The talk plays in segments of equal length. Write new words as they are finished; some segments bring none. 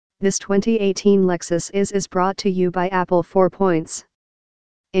This 2018 Lexus is brought to you by Apple 4 Points.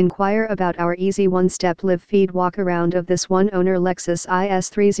 Inquire about our easy one-step live feed walk around of this one-owner Lexus IS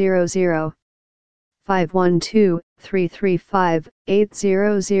 300.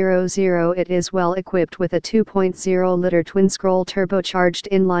 512-335-8000. It is well equipped with a 2.0-liter twin-scroll turbocharged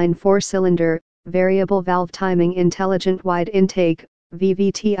inline four-cylinder, variable valve timing intelligent wide intake,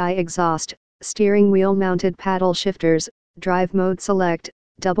 VVTi exhaust, steering wheel mounted paddle shifters, drive mode select,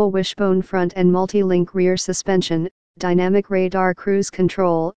 double wishbone front and multi-link rear suspension, dynamic radar cruise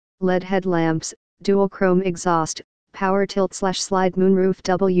control, LED headlamps, dual chrome exhaust, power tilt/slide moonroof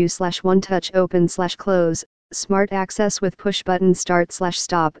W/one touch open/close, smart access with push button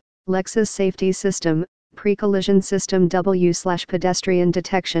start/stop, Lexus safety system, pre-collision system W/pedestrian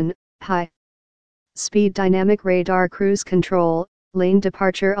detection, high speed dynamic radar cruise control, lane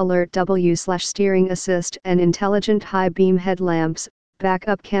departure alert W/steering assist and intelligent high beam headlamps,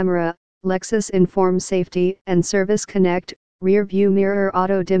 backup camera, Lexus Inform Safety and Service Connect, rear view mirror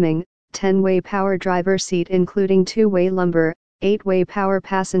auto dimming, 10-way power driver seat including 2-way lumbar, 8-way power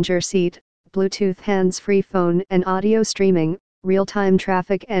passenger seat, Bluetooth hands-free phone and audio streaming, real-time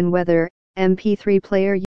traffic and weather, MP3 player.